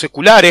ciclos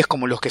seculares,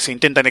 como los que se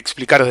intentan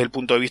explicar desde el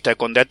punto de vista de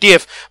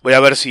Kondratiev. Voy a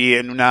ver si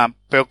en una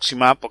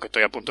próxima, porque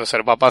estoy a punto de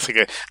ser papá, así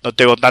que no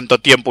tengo tanto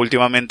tiempo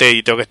últimamente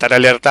y tengo que estar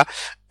alerta,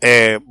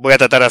 voy a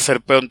tratar de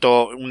hacer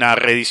pronto una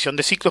reedición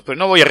de ciclos, pero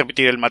no voy a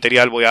repetir el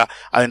material, voy a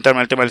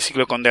adentrarme al tema del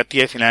ciclo de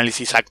Kondratiev y el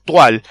análisis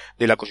actual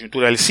de la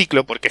coyuntura del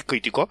ciclo, porque es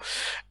crítico.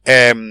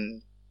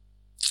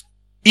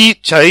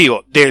 Y ya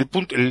digo,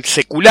 el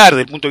secular,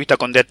 del punto de vista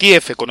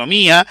Kondratiev,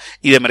 economía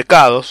y de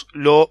mercados,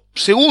 lo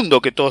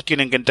segundo que todos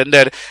tienen que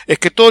entender es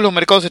que todos los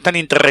mercados están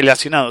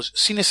interrelacionados,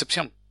 sin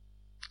excepción.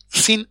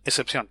 Sin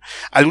excepción.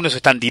 Algunos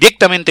están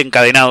directamente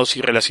encadenados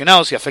y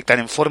relacionados y afectan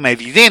en forma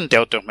evidente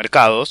a otros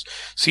mercados,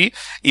 ¿sí?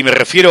 Y me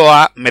refiero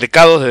a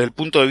mercados desde el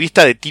punto de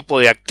vista de tipo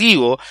de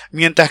activo,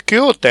 mientras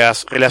que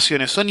otras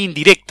relaciones son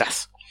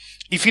indirectas.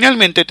 Y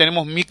finalmente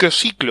tenemos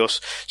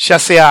microciclos, ya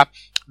sea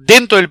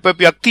dentro del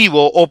propio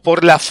activo o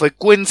por la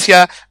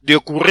frecuencia de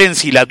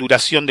ocurrencia y la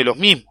duración de los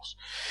mismos.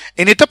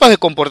 En etapas de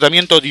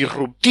comportamiento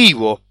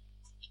disruptivo,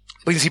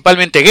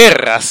 principalmente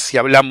guerras, si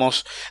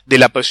hablamos de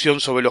la presión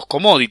sobre los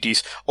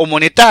commodities, o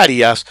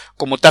monetarias,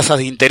 como tasas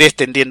de interés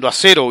tendiendo a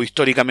cero o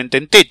históricamente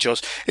en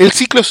techos, el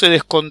ciclo se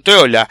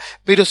descontrola,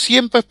 pero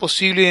siempre es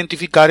posible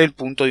identificar el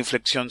punto de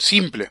inflexión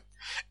simple.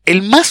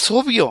 El más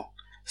obvio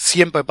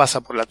siempre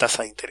pasa por la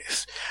tasa de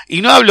interés.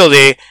 Y no hablo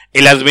de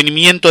el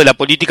advenimiento de la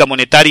política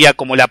monetaria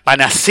como la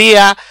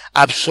panacea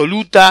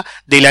absoluta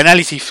del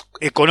análisis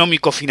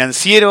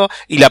económico-financiero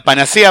y la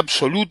panacea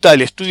absoluta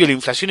del estudio de la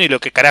inflación y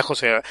lo que carajo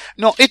sea.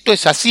 No, esto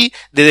es así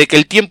desde que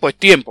el tiempo es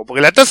tiempo,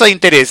 porque la tasa de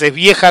interés es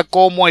vieja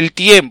como el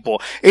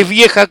tiempo, es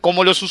vieja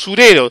como los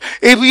usureros,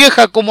 es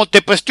vieja como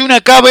te presté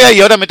una cabra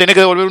y ahora me tenés que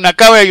devolver una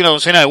cabra y una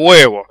docena de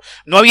huevos.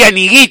 No había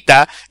ni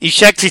guita y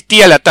ya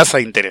existía la tasa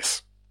de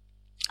interés.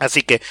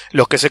 Así que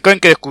los que se creen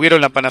que descubrieron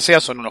la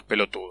panacea son unos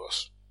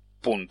pelotudos.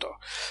 Punto.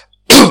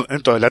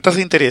 Entonces, la tasa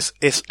de interés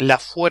es la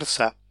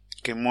fuerza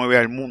que mueve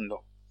al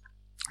mundo.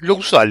 Lo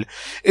usual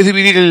es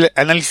dividir el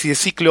análisis de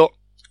ciclo,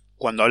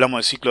 cuando hablamos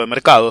de ciclo de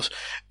mercados,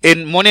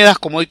 en monedas,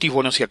 commodities,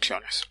 bonos y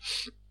acciones.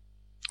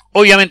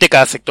 Obviamente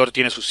cada sector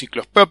tiene sus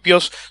ciclos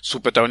propios, sus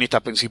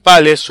protagonistas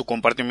principales, su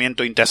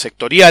comportamiento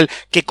intersectorial,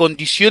 que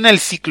condiciona el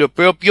ciclo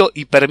propio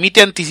y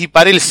permite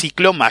anticipar el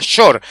ciclo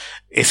mayor,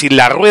 es decir,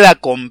 la rueda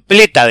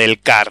completa del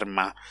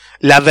karma.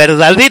 La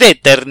verdadera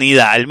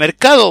eternidad. El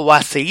mercado va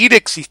a seguir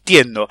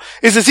existiendo.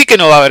 Es decir que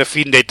no va a haber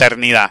fin de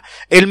eternidad.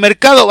 El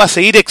mercado va a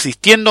seguir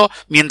existiendo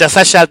mientras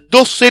haya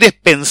dos seres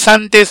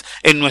pensantes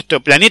en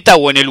nuestro planeta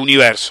o en el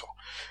universo.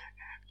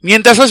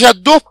 Mientras haya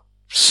dos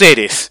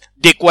seres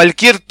de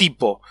cualquier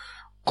tipo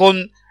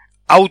con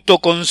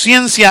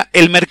autoconciencia,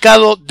 el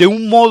mercado de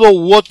un modo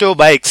u otro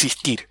va a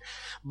existir.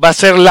 Va a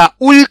ser la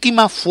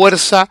última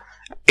fuerza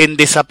en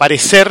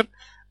desaparecer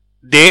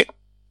de,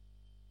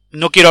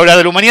 no quiero hablar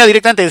de la humanidad,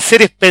 directamente de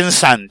seres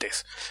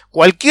pensantes.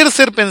 Cualquier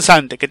ser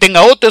pensante que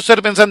tenga otro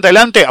ser pensante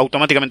delante,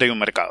 automáticamente hay un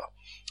mercado.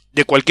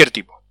 De cualquier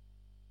tipo.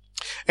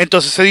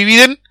 Entonces se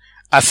dividen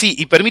así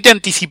y permite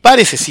anticipar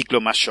ese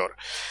ciclo mayor.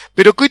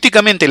 Pero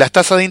críticamente las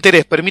tasas de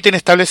interés permiten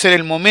establecer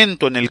el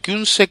momento en el que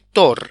un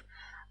sector,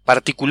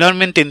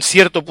 particularmente en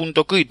cierto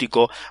punto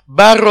crítico,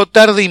 va a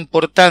rotar de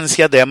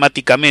importancia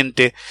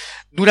dramáticamente.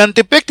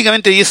 Durante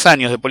prácticamente 10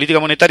 años de política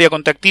monetaria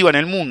contractiva en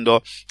el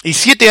mundo y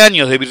 7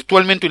 años de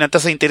virtualmente una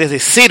tasa de interés de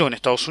cero en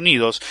Estados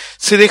Unidos,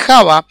 se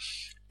dejaba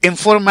en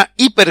forma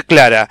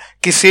hiperclara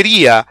que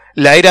sería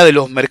la era de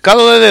los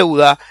mercados de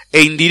deuda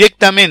e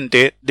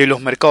indirectamente de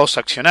los mercados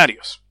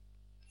accionarios.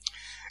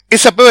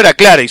 Esa prueba era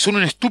clara y solo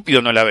un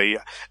estúpido no la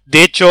veía.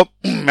 De hecho,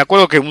 me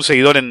acuerdo que un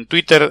seguidor en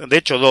Twitter, de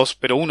hecho dos,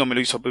 pero uno me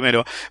lo hizo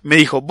primero, me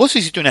dijo, ¿vos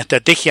hiciste una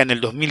estrategia en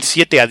el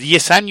 2007 a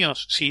 10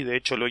 años? Sí, de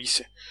hecho lo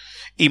hice.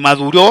 Y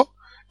maduró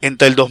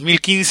entre el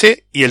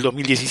 2015 y el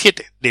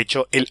 2017. De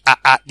hecho, el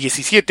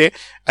AA17,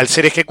 al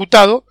ser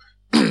ejecutado,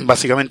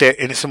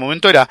 básicamente en ese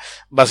momento era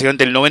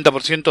básicamente el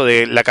 90%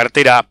 de la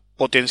cartera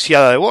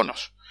potenciada de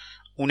bonos.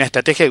 Una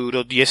estrategia que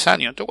duró 10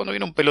 años. Entonces cuando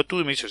viene un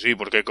pelotudo y me dice, sí,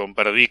 porque con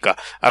Perdica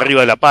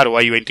arriba de la par o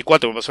hay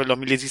 24, me pasó en el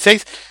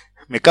 2016,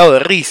 me cago de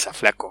risa,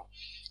 flaco.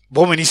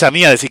 Vos venís a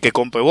mí a decir que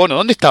compre bono.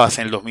 ¿Dónde estabas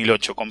en el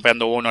 2008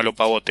 comprando bono a lo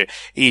pavote?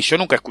 Y yo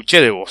nunca escuché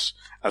de vos,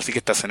 así que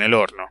estás en el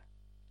horno.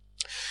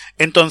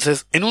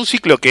 Entonces, en un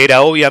ciclo que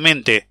era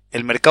obviamente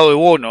el mercado de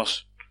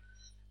bonos,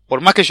 por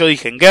más que yo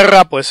dije en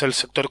guerra, puede ser el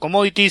sector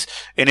commodities,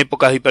 en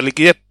épocas de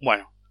hiperliquidez,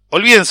 bueno,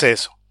 olvídense de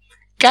eso.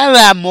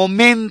 Cada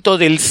momento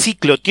del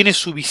ciclo tiene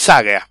su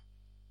bisagra.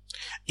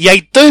 Y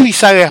hay 3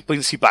 bisagras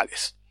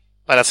principales,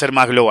 para ser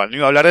más global. No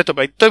iba a hablar de esto,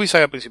 pero hay 3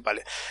 bisagras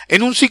principales.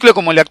 En un ciclo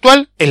como el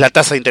actual, es la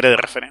tasa de interés de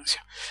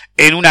referencia.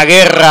 En una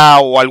guerra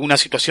o alguna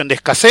situación de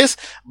escasez,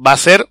 va a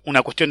ser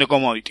una cuestión de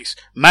commodities.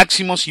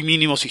 Máximos y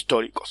mínimos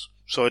históricos.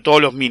 Sobre todo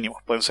los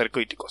mínimos, pueden ser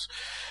críticos.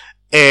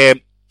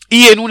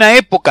 Y en una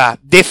época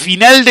de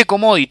final de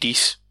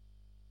commodities,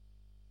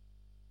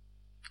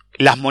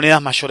 las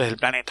monedas mayores del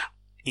planeta.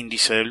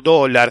 Índice del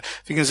dólar.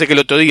 Fíjense que el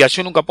otro día,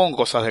 yo nunca pongo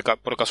cosas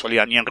por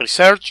casualidad, ni en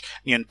research,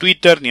 ni en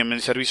Twitter, ni en mi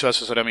servicio de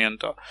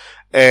asesoramiento.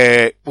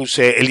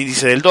 Puse el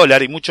índice del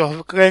dólar y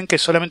muchos creen que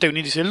solamente hay un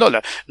índice del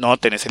dólar. No,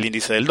 tenés el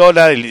índice del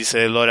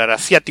dólar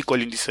asiático,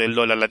 el índice del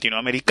dólar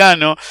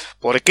latinoamericano,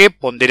 porque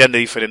ponderan de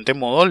diferente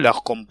modo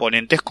los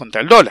componentes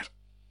contra el dólar.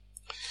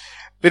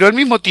 Pero al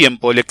mismo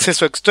tiempo, el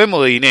exceso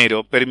extremo de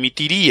dinero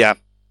permitiría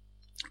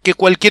que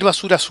cualquier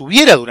basura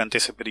subiera durante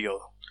ese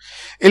periodo.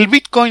 El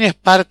Bitcoin es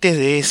parte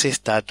de ese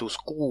status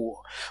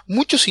quo.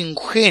 Muchos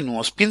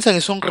ingenuos piensan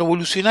que son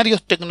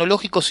revolucionarios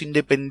tecnológicos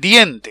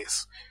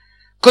independientes,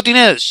 cutting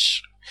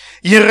edge.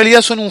 Y en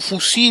realidad son un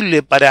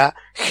fusible para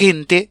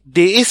gente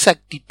de esa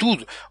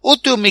actitud,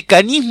 otro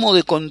mecanismo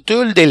de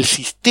control del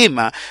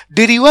sistema,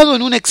 derivado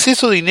en un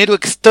exceso de dinero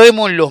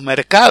extremo en los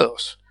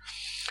mercados.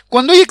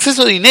 Cuando hay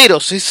exceso de dinero,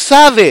 se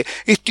sabe,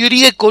 es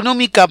teoría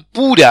económica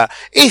pura,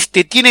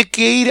 tiene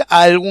que ir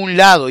a algún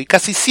lado, y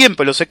casi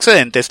siempre los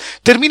excedentes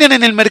terminan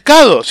en el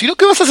mercado. Si no,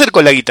 ¿qué vas a hacer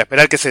con la guita?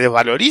 ¿Esperar que se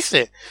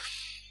desvalorice?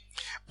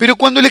 Pero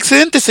cuando el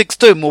excedente es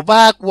extremo,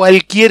 va a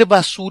cualquier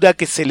basura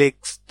que se le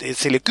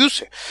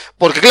cruce.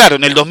 Porque claro,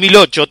 en el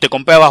 2008 te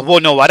comprabas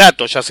bonos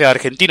baratos, ya sea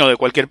argentino o de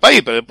cualquier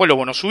país, pero después los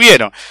bonos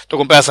subieron. Tú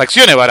comprabas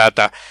acciones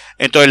baratas.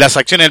 Entonces las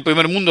acciones del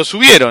primer mundo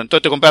subieron.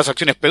 Entonces te comprabas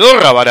acciones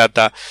pedorra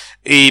barata.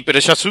 Pero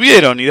ya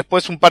subieron. Y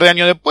después, un par de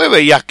años después,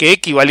 veías que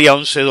X valía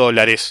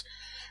 $11.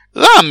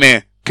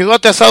 Dame, quedó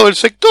atrasado el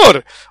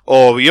sector.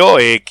 Obvio,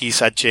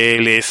 X,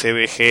 HL,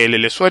 SBGL,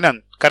 ¿le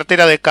suenan?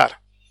 Cartera de CAR.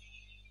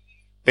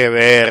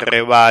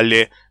 PBR,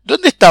 Vale.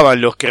 ¿Dónde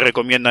estaban los que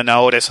recomiendan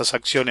ahora esas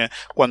acciones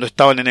cuando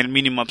estaban en el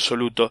mínimo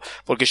absoluto?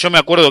 Porque yo me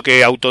acuerdo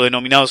que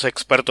autodenominados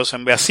expertos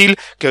en Brasil,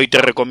 que hoy te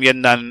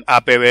recomiendan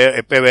a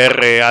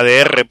PBR,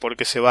 ADR,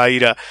 porque se va a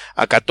ir a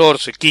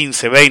 14,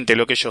 15, 20,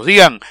 lo que ellos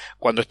digan,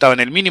 cuando estaba en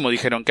el mínimo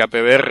dijeron que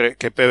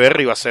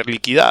PBR iba a ser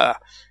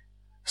liquidada.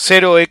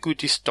 Zero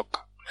equity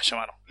stock, la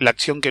llamaron. La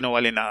acción que no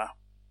vale nada.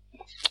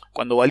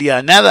 Cuando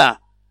valía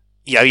nada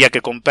y había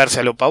que comprarse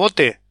a lo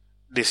pavote,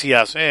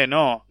 decías,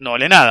 no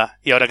vale nada.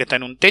 Y ahora que está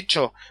en un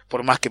techo,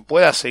 por más que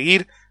puedas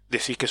seguir,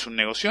 decís que es un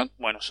negocio.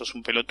 Bueno, sos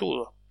un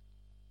pelotudo.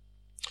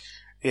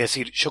 Es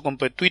decir, yo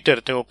compré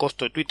Twitter, tengo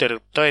costo de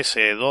Twitter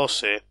 13,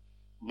 12,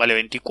 vale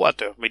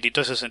 24,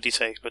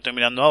 23.66, lo estoy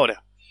mirando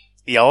ahora.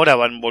 Y ahora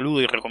van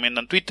boludo y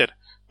recomiendan Twitter.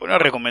 Pues no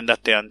lo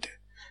recomendaste antes.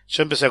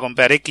 Yo empecé a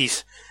comprar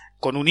X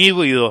con un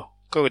híbrido,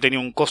 creo que tenía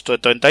un costo de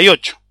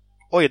 38.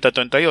 Hoy está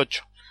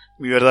 38.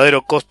 Mi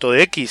verdadero costo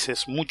de X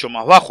es mucho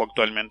más bajo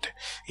actualmente.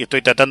 Y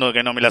estoy tratando de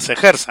que no me las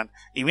ejerzan.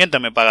 Y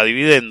mientras me paga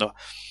dividendo.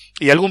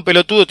 Y algún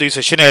pelotudo te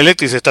dice General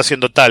Electric se está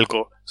haciendo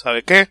talco.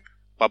 ¿Sabe qué?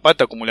 Papá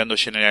está acumulando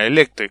General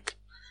Electric.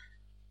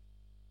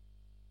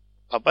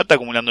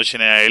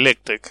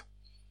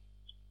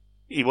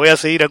 Y voy a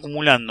seguir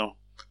acumulando.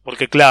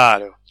 Porque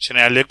claro,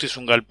 General Electric es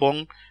un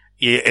galpón.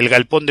 Y el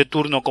galpón de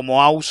turno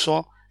como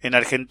Auso en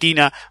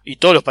Argentina, y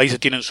todos los países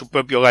tienen su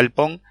propio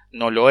galpón,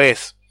 no lo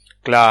es.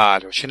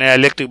 Claro, General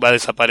Electric va a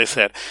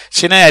desaparecer.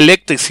 General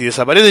Electric, si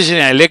desaparece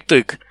General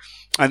Electric,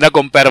 anda a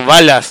comprar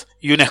balas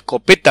y una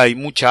escopeta y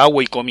mucha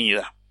agua y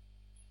comida.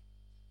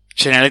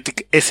 General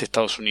Electric es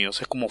Estados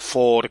Unidos, es como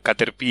Ford,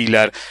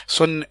 Caterpillar,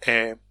 son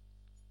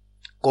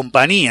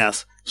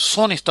compañías,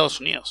 son Estados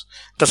Unidos.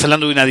 Estás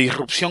hablando de una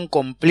disrupción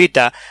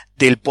completa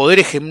del poder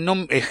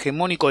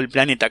hegemónico del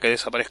planeta que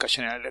desaparezca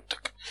General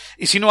Electric.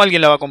 Y si no,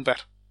 alguien la va a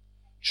comprar.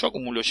 Yo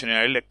acumulo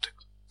General Electric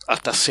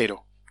hasta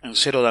cero. En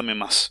cero dame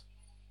más.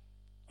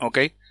 ¿Ok?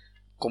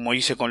 Como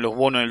hice con los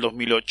bonos del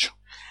 2008.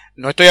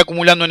 No estoy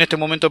acumulando en este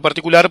momento en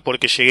particular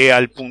porque llegué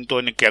al punto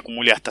en el que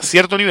acumulé hasta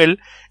cierto nivel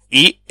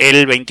y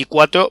el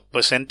 24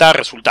 presenta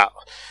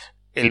resultados.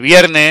 El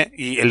viernes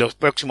y en los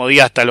próximos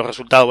días hasta los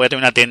resultados voy a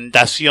tener una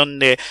tentación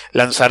de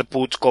lanzar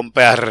puts,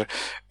 comprar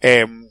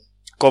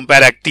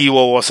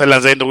activo o hacer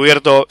lanzamiento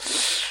cubierto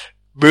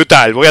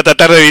brutal. Voy a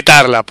tratar de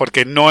evitarla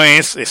porque no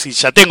es decir,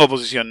 ya tengo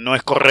posición, no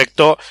es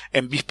correcto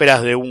en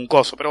vísperas de un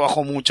coso, pero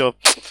bajo mucho.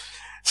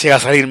 Llega a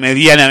salir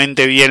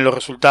medianamente bien los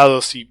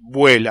resultados y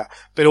vuela.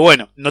 Pero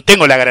bueno, no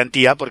tengo la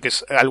garantía porque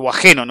es algo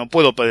ajeno, no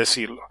puedo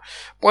predecirlo.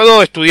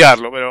 Puedo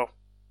estudiarlo, pero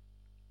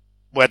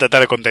voy a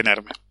tratar de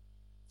contenerme.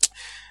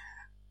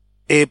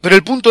 Pero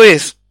el punto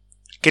es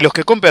que los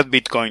que compran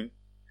Bitcoin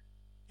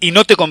y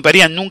no te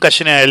comprarían nunca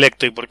General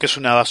Electric porque es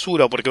una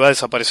basura o porque va a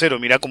desaparecer o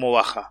mirá cómo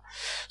baja,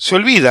 se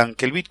olvidan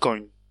que el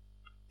Bitcoin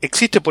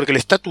existe porque el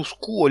status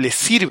quo les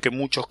sirve, que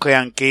muchos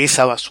crean que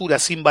esa basura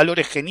sin valor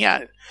es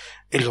genial.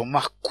 Es lo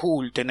más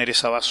cool tener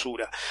esa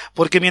basura.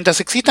 Porque mientras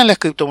existan las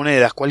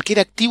criptomonedas, cualquier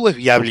activo es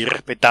viable y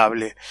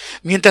respetable.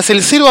 Mientras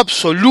el cero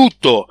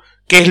absoluto,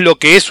 que es lo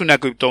que es una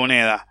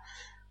criptomoneda,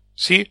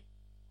 ¿sí?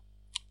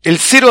 El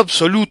cero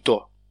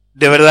absoluto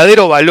de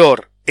verdadero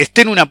valor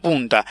esté en una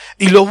punta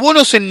y los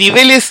bonos en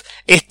niveles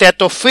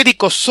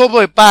estratosféricos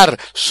sobre par,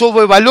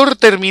 sobre valor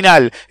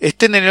terminal,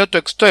 estén en el otro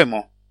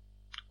extremo,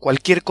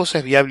 cualquier cosa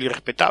es viable y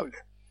respetable.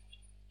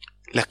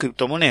 Las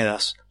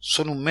criptomonedas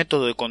son un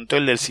método de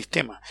control del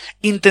sistema,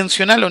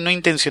 intencional o no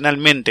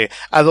intencionalmente,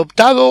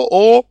 adoptado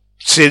o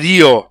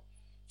cedió.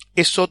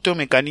 Es otro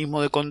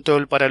mecanismo de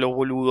control para los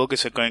boludos que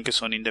se creen que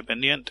son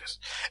independientes.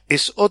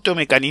 Es otro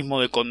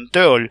mecanismo de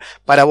control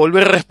para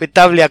volver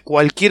respetable a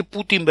cualquier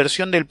puta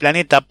inversión del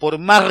planeta, por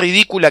más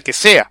ridícula que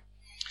sea.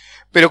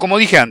 Pero como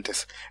dije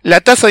antes,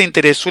 la tasa de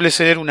interés suele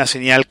ser una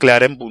señal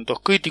clara en puntos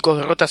críticos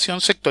de rotación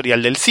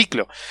sectorial del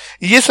ciclo,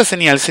 y esa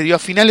señal se dio a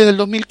finales del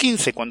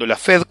 2015, cuando la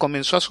Fed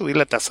comenzó a subir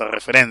la tasa de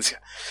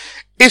referencia.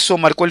 Eso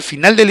marcó el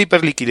final de la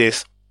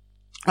hiperliquidez,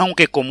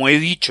 aunque, como he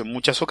dicho en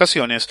muchas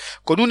ocasiones,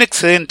 con un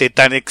excedente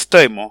tan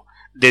extremo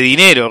de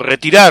dinero,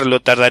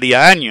 retirarlo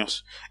tardaría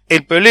años.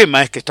 El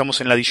problema es que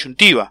estamos en la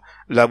disyuntiva: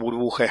 la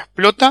burbuja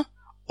explota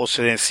o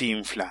se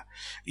desinfla.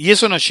 Y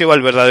eso nos lleva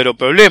al verdadero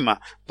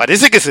problema.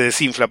 Parece que se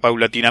desinfla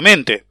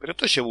paulatinamente, pero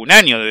esto lleva un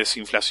año de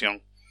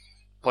desinflación,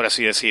 por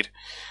así decir.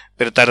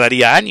 Pero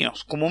tardaría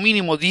años, como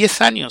mínimo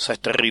 10 años a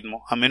este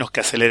ritmo, a menos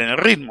que aceleren el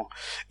ritmo.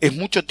 Es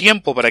mucho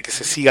tiempo para que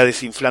se siga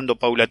desinflando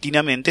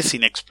paulatinamente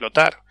sin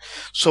explotar.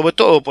 Sobre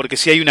todo porque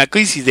si hay una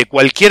crisis de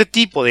cualquier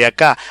tipo de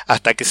acá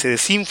hasta que se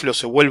desinfle o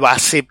se vuelva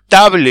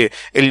aceptable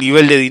el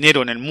nivel de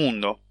dinero en el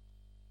mundo,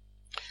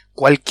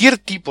 cualquier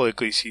tipo de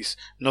crisis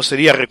no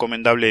sería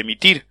recomendable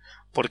emitir,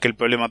 porque el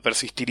problema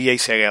persistiría y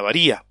se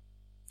agravaría.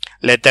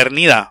 La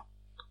eternidad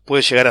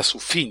puede llegar a su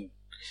fin.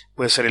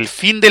 Puede ser el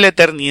fin de la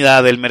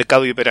eternidad del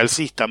mercado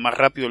hiperalcista más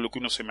rápido de lo que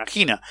uno se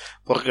imagina,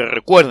 porque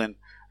recuerden,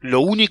 lo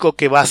único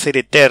que va a ser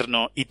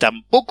eterno y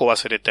tampoco va a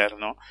ser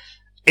eterno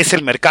es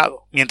el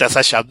mercado. Mientras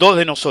haya dos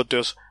de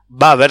nosotros,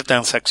 va a haber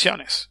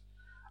transacciones.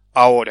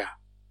 Ahora,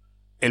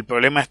 el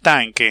problema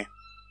está en que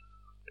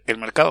el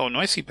mercado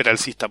no es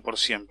hiperalcista por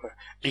siempre,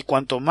 y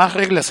cuanto más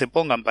reglas se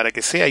pongan para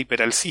que sea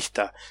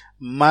hiperalcista,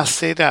 más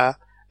será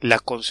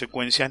las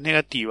consecuencias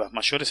negativas,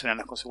 mayores serán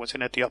las consecuencias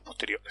negativas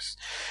posteriores.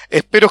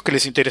 Espero que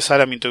les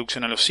interesara mi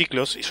introducción a los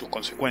ciclos y sus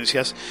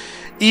consecuencias,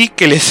 y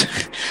que les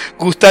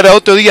gustara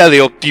otro día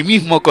de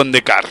optimismo con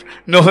Descartes.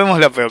 Nos vemos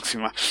la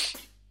próxima.